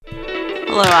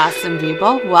Hello, awesome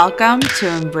people. Welcome to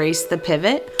Embrace the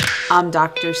Pivot. I'm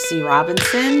Dr. C.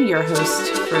 Robinson, your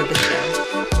host for the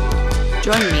show.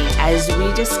 Join me as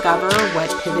we discover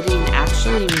what pivoting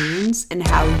actually means and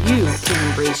how you can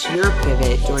embrace your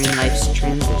pivot during life's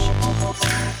transition.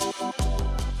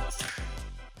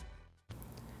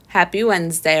 Happy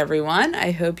Wednesday, everyone.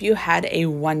 I hope you had a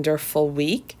wonderful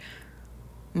week.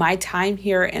 My time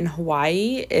here in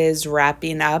Hawaii is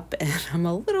wrapping up and I'm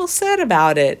a little sad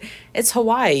about it. It's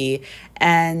Hawaii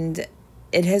and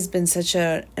it has been such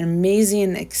an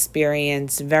amazing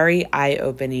experience, very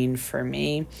eye-opening for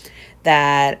me,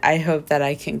 that I hope that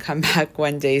I can come back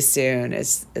one day soon.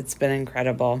 It's been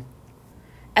incredible.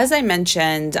 As I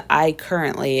mentioned, I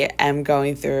currently am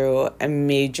going through a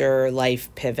major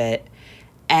life pivot.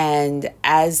 And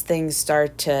as things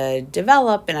start to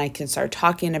develop and I can start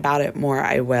talking about it more,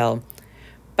 I will.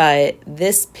 But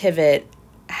this pivot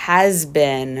has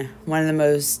been one of the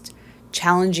most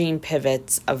challenging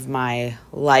pivots of my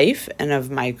life and of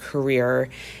my career.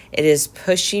 It is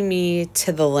pushing me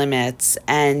to the limits.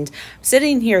 And I'm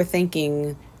sitting here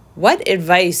thinking, what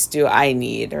advice do I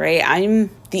need, right? I'm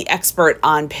the expert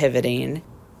on pivoting.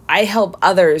 I help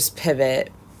others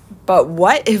pivot. But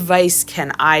what advice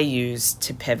can I use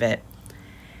to pivot?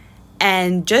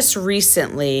 And just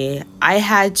recently, I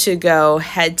had to go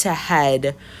head to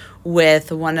head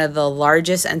with one of the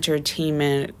largest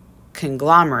entertainment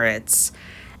conglomerates.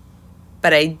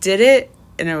 But I did it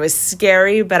and it was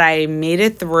scary, but I made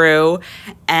it through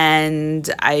and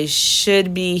I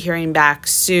should be hearing back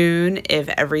soon if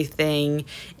everything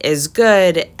is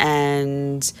good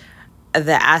and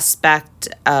the aspect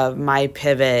of my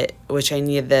pivot, which I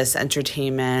need this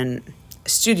entertainment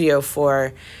studio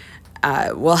for,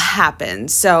 will happen.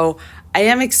 So I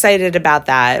am excited about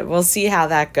that. We'll see how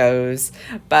that goes.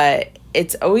 But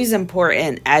it's always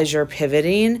important as you're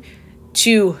pivoting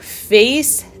to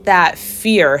face that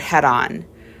fear head on.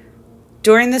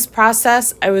 During this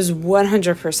process, I was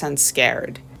 100%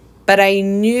 scared. But I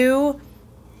knew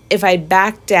if I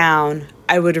backed down,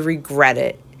 I would regret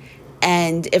it.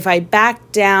 And if I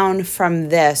backed down from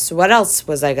this, what else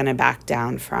was I going to back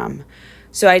down from?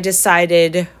 So I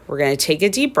decided we're going to take a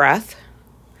deep breath.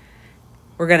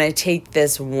 We're going to take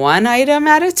this one item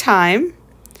at a time,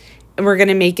 and we're going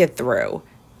to make it through.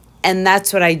 And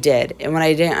that's what I did. And when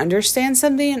I didn't understand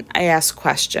something, I asked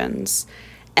questions.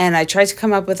 And I tried to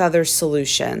come up with other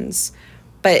solutions.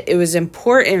 But it was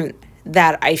important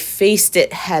that I faced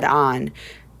it head on.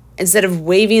 Instead of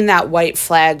waving that white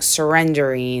flag,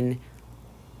 surrendering,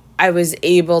 I was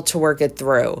able to work it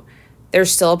through.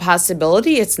 There's still a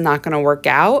possibility it's not going to work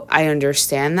out. I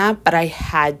understand that, but I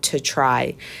had to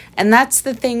try. And that's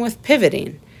the thing with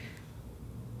pivoting.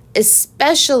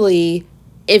 Especially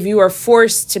if you are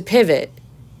forced to pivot.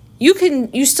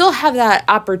 You still have that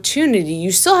opportunity.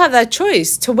 You still have that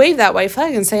choice to wave that white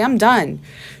flag and say, I'm done.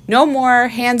 No more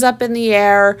hands up in the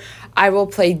air. I will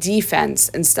play defense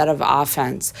instead of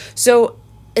offense. So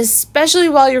especially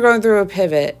while you're going through a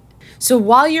pivot,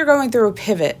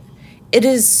 it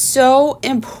is so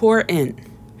important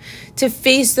to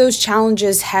face those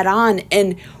challenges head on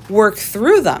and work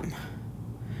through them.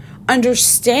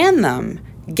 Understand them.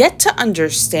 Get to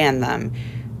understand them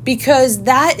because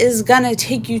that is going to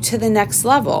take you to the next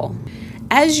level.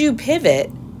 As you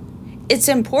pivot, it's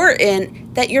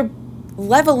important that you're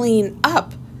leveling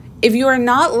up. If you are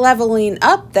not leveling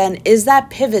up, then is that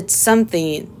pivot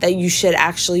something that you should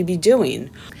actually be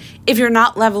doing? If you're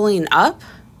not leveling up,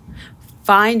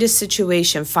 find a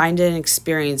situation, find an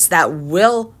experience that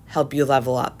will help you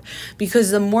level up.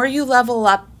 Because the more you level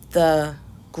up, the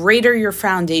greater your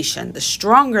foundation, the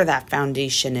stronger that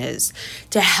foundation is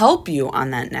to help you on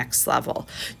that next level,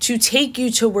 to take you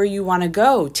to where you want to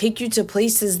go, take you to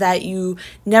places that you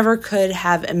never could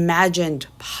have imagined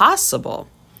possible.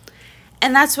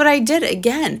 And that's what I did.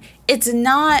 Again, it's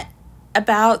not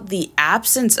about the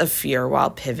absence of fear while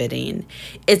pivoting.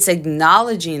 It's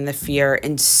acknowledging the fear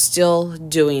and still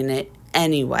doing it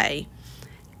anyway.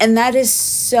 And that is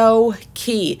so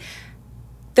key.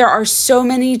 There are so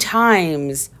many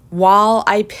times while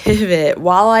I pivot,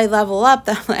 while I level up,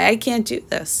 that I'm like, I can't do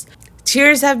this.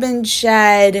 Tears have been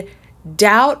shed.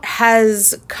 Doubt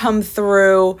has come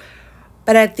through.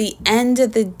 But at the end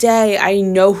of the day, I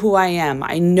know who I am.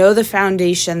 I know the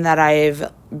foundation that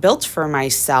I've built for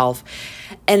myself.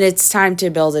 And it's time to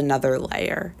build another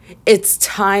layer. It's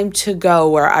time to go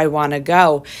where I want to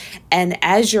go. And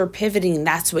as you're pivoting,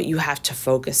 that's what you have to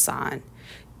focus on.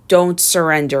 Don't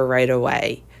surrender right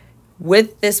away.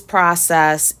 With this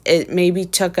process, it maybe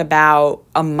took about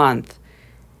a month.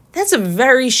 That's a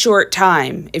very short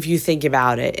time if you think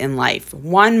about it in life.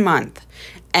 1 month.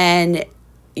 And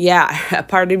yeah, a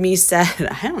part of me said,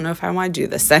 I don't know if I want to do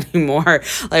this anymore.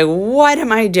 Like, what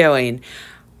am I doing?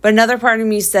 But another part of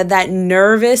me said that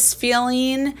nervous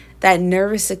feeling, that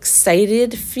nervous,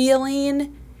 excited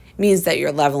feeling means that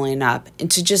you're leveling up and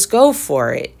to just go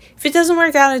for it. If it doesn't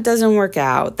work out, it doesn't work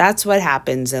out. That's what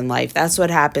happens in life. That's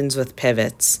what happens with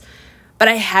pivots. But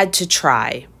I had to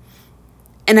try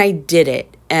and I did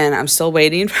it. And I'm still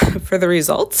waiting for the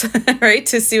results, right?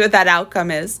 To see what that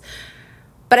outcome is.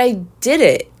 But I did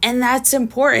it. And that's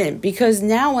important because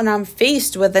now when I'm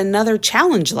faced with another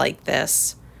challenge like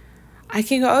this, I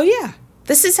can go, oh yeah,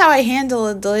 this is how I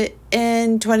handled it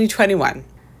in 2021.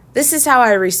 This is how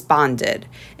I responded.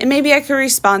 And maybe I could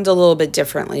respond a little bit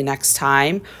differently next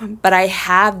time, but I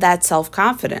have that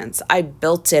self-confidence. I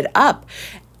built it up.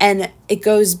 And it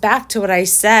goes back to what I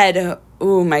said,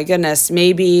 oh my goodness,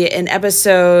 maybe in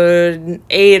episode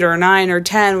 8 or 9 or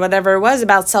 10, whatever it was,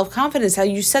 about self-confidence, how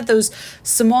you set those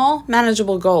small,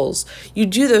 manageable goals. You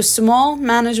do those small,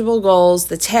 manageable goals,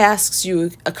 the tasks,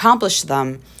 you accomplish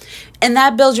them. And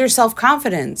that builds your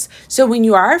self-confidence. So when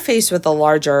you are faced with a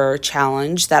larger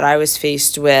challenge that I was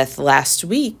faced with last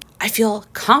week, I feel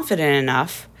confident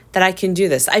enough that I can do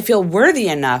this. I feel worthy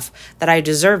enough that I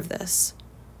deserve this.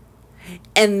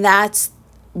 And that's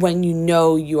when you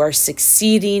know you are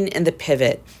succeeding in the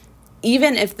pivot.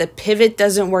 Even if the pivot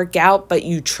doesn't work out, but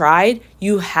you tried,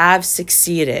 you have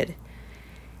succeeded.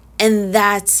 And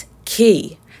that's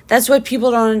key. That's what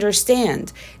people don't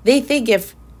understand. They think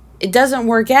if it doesn't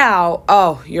work out,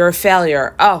 oh, you're a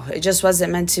failure. Oh, it just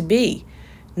wasn't meant to be.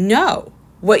 No,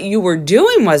 what you were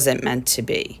doing wasn't meant to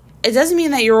be. It doesn't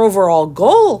mean that your overall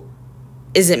goal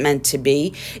isn't meant to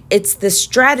be. It's the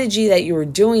strategy that you were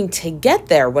doing to get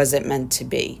there wasn't meant to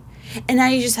be. And now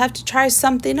you just have to try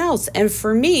something else. And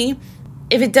for me,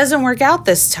 if it doesn't work out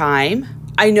this time,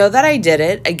 I know that I did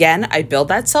it. Again, I build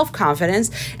that self-confidence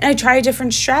and I try a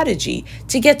different strategy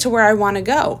to get to where I want to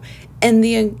go. And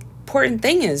the important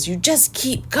thing is you just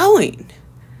keep going.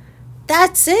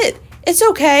 That's it. It's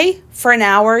okay for an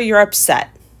hour you're upset.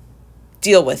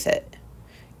 Deal with it.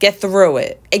 Get through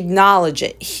it, acknowledge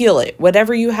it, heal it,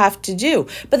 whatever you have to do,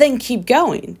 but then keep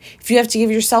going. If you have to give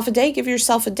yourself a day, give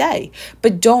yourself a day,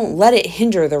 but don't let it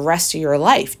hinder the rest of your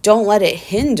life. Don't let it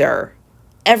hinder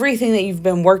everything that you've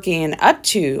been working up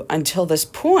to until this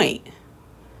point.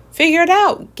 Figure it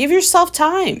out. Give yourself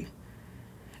time.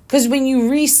 Because when you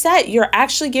reset, you're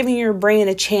actually giving your brain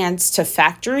a chance to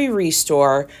factory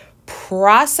restore,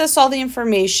 process all the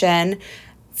information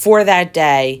for that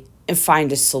day, and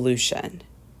find a solution.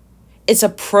 It's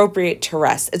appropriate to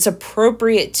rest. It's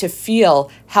appropriate to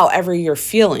feel however you're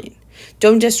feeling.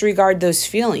 Don't disregard those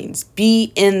feelings.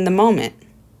 Be in the moment.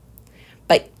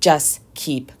 But just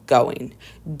keep going.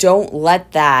 Don't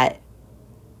let that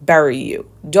bury you.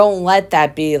 Don't let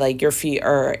that be like your feet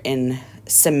are in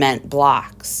cement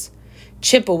blocks.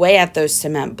 Chip away at those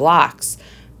cement blocks,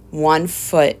 one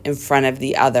foot in front of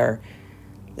the other.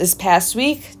 This past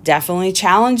week, definitely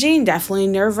challenging, definitely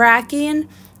nerve-wracking.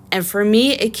 And for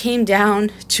me, it came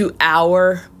down to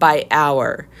hour by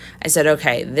hour. I said,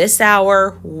 okay, this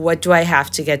hour, what do I have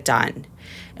to get done?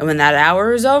 And when that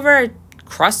hour was over, I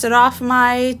crossed it off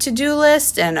my to-do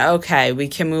list and okay, we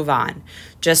can move on.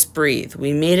 Just breathe.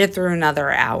 We made it through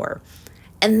another hour.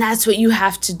 And that's what you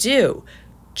have to do.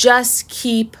 Just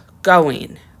keep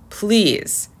going.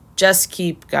 Please, just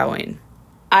keep going.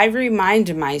 I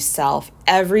remind myself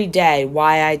every day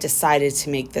why I decided to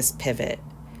make this pivot.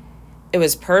 It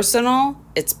was personal,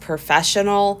 it's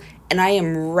professional, and I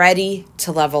am ready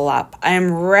to level up. I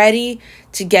am ready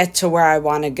to get to where I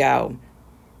want to go.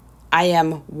 I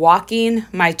am walking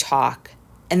my talk,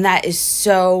 and that is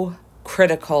so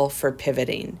critical for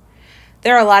pivoting.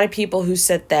 There are a lot of people who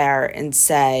sit there and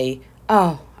say,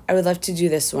 oh, I would love to do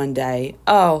this one day.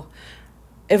 Oh,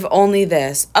 if only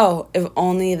this. Oh, if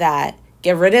only that.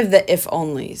 Get rid of the if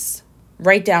onlys.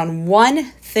 Write down one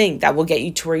thing that will get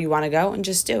you to where you want to go and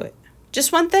just do it.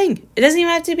 Just one thing. It doesn't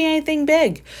even have to be anything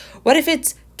big. What if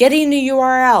it's getting a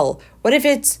URL? What if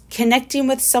it's connecting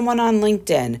with someone on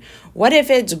LinkedIn? What if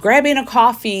it's grabbing a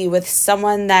coffee with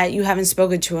someone that you haven't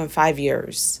spoken to in 5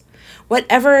 years?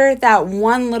 Whatever that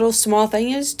one little small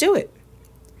thing is, do it.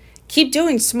 Keep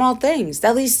doing small things.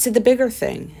 That leads to the bigger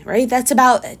thing, right? That's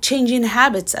about changing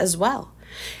habits as well.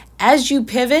 As you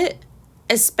pivot,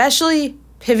 especially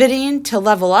pivoting to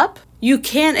level up, you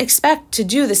can't expect to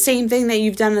do the same thing that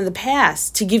you've done in the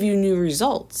past to give you new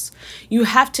results. You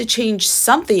have to change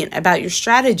something about your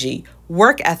strategy,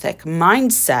 work ethic,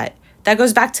 mindset. That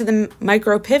goes back to the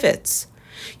micro pivots.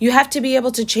 You have to be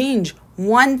able to change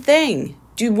one thing,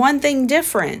 do one thing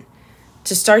different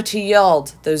to start to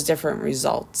yield those different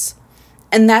results.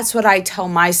 And that's what I tell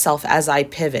myself as I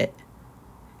pivot,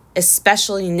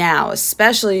 especially now,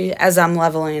 especially as I'm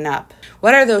leveling up.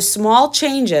 What are those small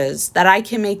changes that I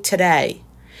can make today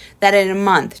that in a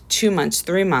month, 2 months,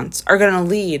 3 months are going to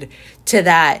lead to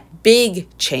that big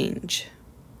change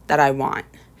that I want?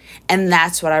 And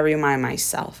that's what I remind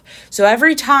myself. So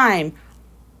every time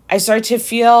I start to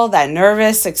feel that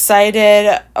nervous,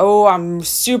 excited, oh, I'm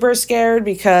super scared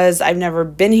because I've never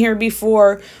been here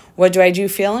before, what do I do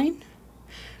feeling?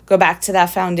 Go back to that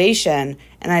foundation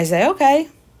and I say, okay,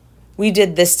 we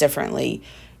did this differently.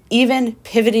 Even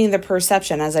pivoting the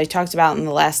perception, as I talked about in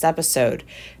the last episode,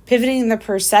 pivoting the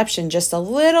perception just a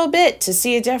little bit to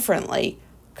see it differently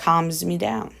calms me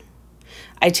down.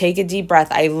 I take a deep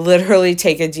breath. I literally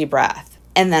take a deep breath.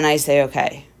 And then I say,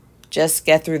 okay, just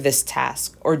get through this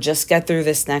task or just get through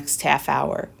this next half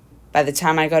hour. By the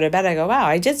time I go to bed, I go, wow,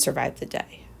 I did survive the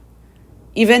day.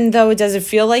 Even though it doesn't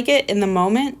feel like it in the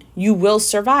moment, you will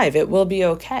survive. It will be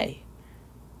okay.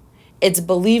 It's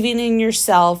believing in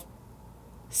yourself,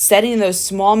 setting those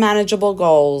small manageable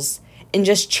goals, and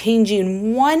just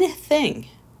changing one thing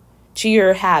to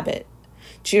your habit,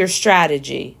 to your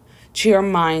strategy, to your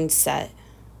mindset.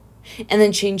 And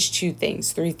then change 2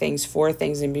 things, 3 things, 4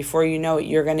 things, and before you know it,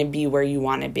 you're going to be where you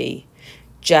want to be.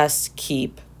 Just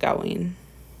keep going.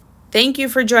 Thank you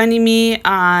for joining me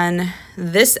on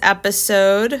this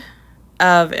episode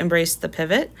of Embrace the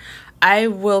Pivot. I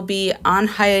will be on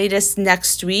hiatus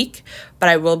next week, but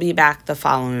I will be back the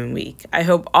following week. I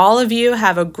hope all of you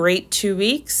have a great 2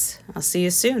 weeks. I'll see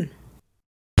you soon.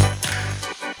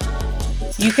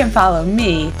 You can follow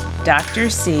me, Dr.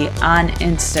 C, on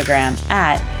Instagram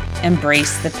at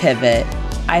Embrace the Pivot.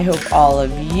 I hope all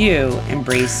of you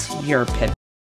embrace your pivot.